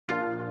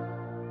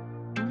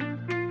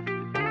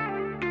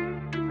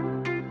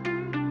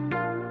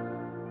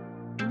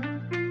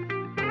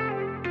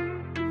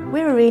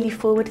We're a really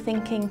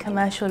forward-thinking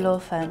commercial law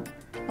firm,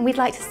 and we'd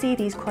like to see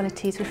these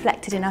qualities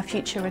reflected in our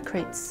future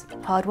recruits.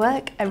 Hard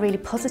work, a really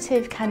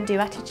positive can-do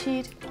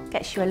attitude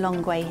gets you a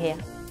long way here.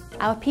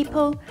 Our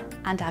people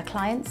and our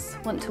clients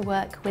want to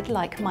work with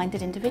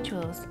like-minded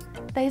individuals,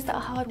 those that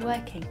are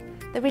hard-working,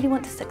 that really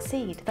want to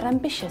succeed, that are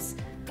ambitious,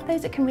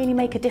 those that can really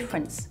make a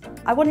difference.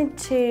 I wanted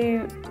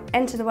to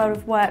enter the world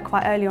of work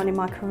quite early on in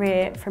my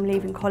career from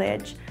leaving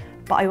college,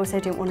 but I also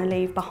didn't want to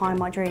leave behind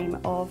my dream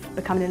of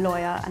becoming a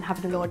lawyer and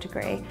having a law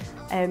degree.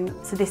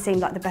 So this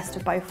seemed like the best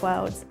of both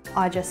worlds.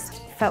 I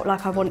just felt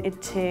like I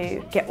wanted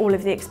to get all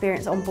of the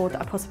experience on board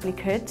that I possibly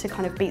could to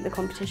kind of beat the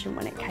competition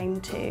when it came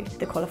to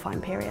the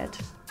qualifying period.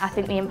 I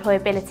think the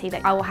employability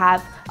that I will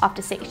have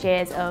after 6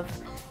 years of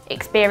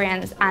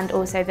experience and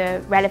also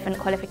the relevant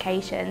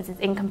qualifications is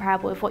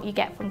incomparable with what you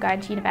get from going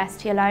to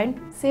university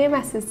alone.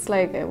 CMS's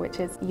slogan,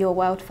 which is "Your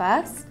world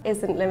first,"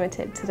 isn't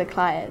limited to the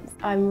clients.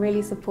 I'm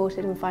really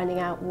supported in finding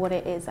out what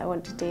it is I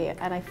want to do,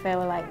 and I feel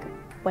like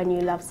when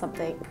you love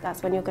something,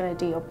 that's when you're going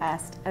to do your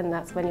best, and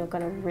that's when you're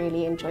going to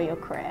really enjoy your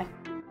career.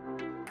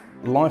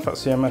 Life at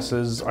CMS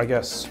is, I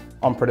guess,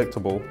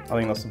 unpredictable. I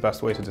think that's the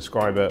best way to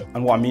describe it.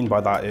 And what I mean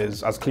by that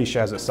is, as cliche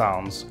as it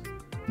sounds,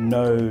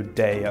 no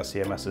day at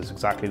CMS is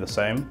exactly the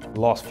same.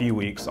 The last few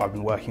weeks I've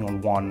been working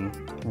on one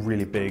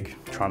really big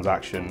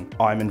transaction.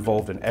 I'm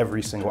involved in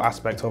every single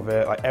aspect of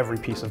it, like every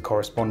piece of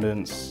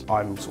correspondence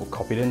I'm sort of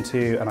copied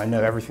into, and I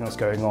know everything that's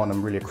going on.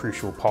 I'm really a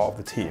crucial part of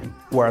the team.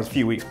 Whereas a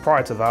few weeks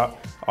prior to that,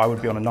 I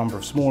would be on a number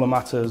of smaller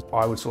matters.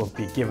 I would sort of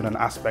be given an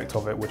aspect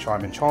of it which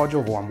I'm in charge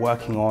of or I'm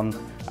working on,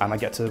 and I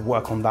get to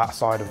work on that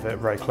side of it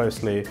very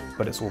closely,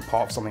 but it's all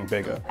part of something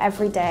bigger.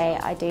 Every day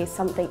I do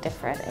something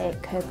different.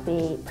 It could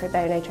be pro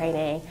bono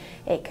training,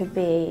 it could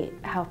be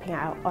helping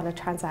out on a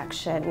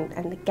transaction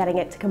and getting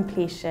it to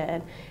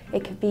completion.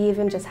 It could be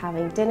even just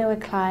having dinner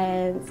with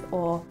clients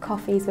or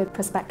coffees with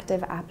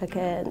prospective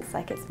applicants.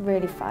 Like, it's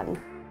really fun.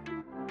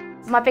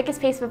 My biggest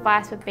piece of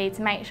advice would be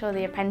to make sure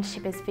the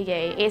apprenticeship is for you.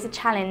 It is a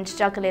challenge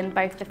juggling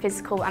both the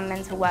physical and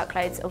mental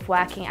workloads of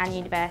working and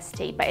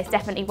university, but it's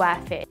definitely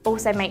worth it.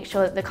 Also make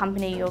sure that the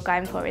company you're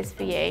going for is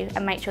for you,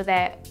 and make sure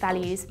their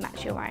values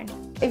match your own.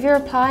 If you're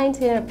applying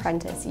to an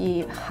apprentice,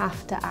 you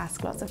have to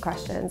ask lots of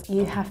questions.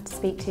 You have to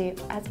speak to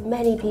as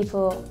many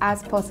people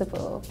as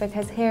possible,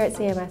 because here at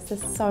CMS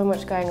there's so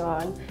much going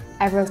on.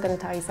 Everyone's going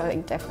to tell you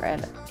something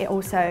different. It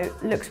also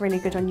looks really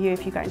good on you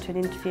if you go into an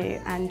interview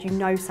and you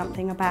know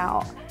something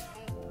about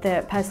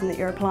the person that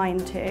you're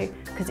applying to,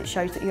 because it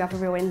shows that you have a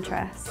real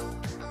interest.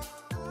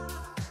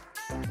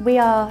 We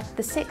are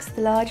the 6th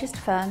largest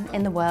firm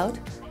in the world,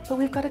 but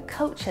we've got a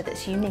culture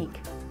that's unique.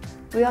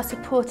 We are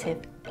supportive,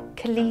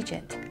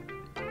 collegiate.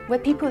 We're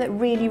people that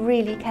really,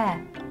 really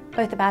care,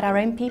 both about our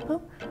own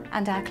people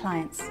and our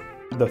clients.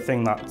 The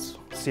thing that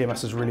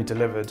CMS has really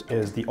delivered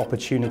is the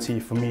opportunity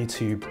for me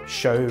to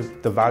show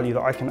the value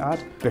that I can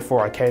add.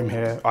 Before I came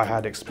here, I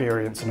had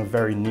experience in a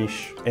very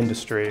niche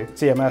industry.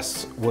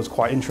 CMS was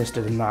quite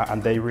interested in that,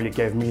 and they really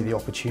gave me the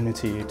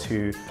opportunity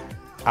to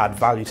add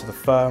value to the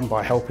firm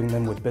by helping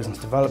them with business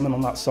development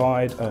on that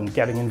side and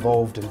getting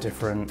involved in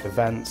different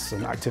events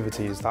and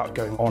activities that are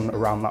going on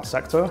around that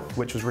sector,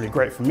 which was really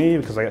great for me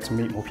because I get to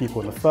meet more people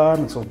in the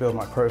firm and sort of build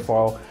my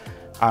profile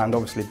and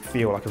obviously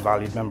feel like a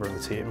valued member of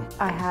the team.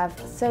 I have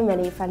so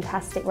many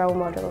fantastic role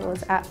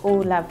models at all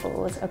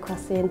levels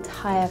across the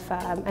entire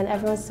firm, and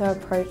everyone's so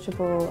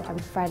approachable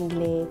and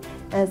friendly,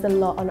 and there's a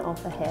lot on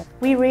offer here.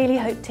 We really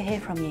hope to hear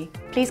from you.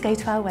 Please go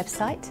to our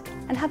website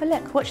and have a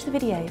look, watch the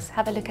videos,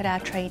 have a look at our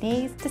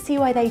trainees to see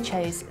why they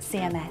chose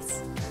CMS.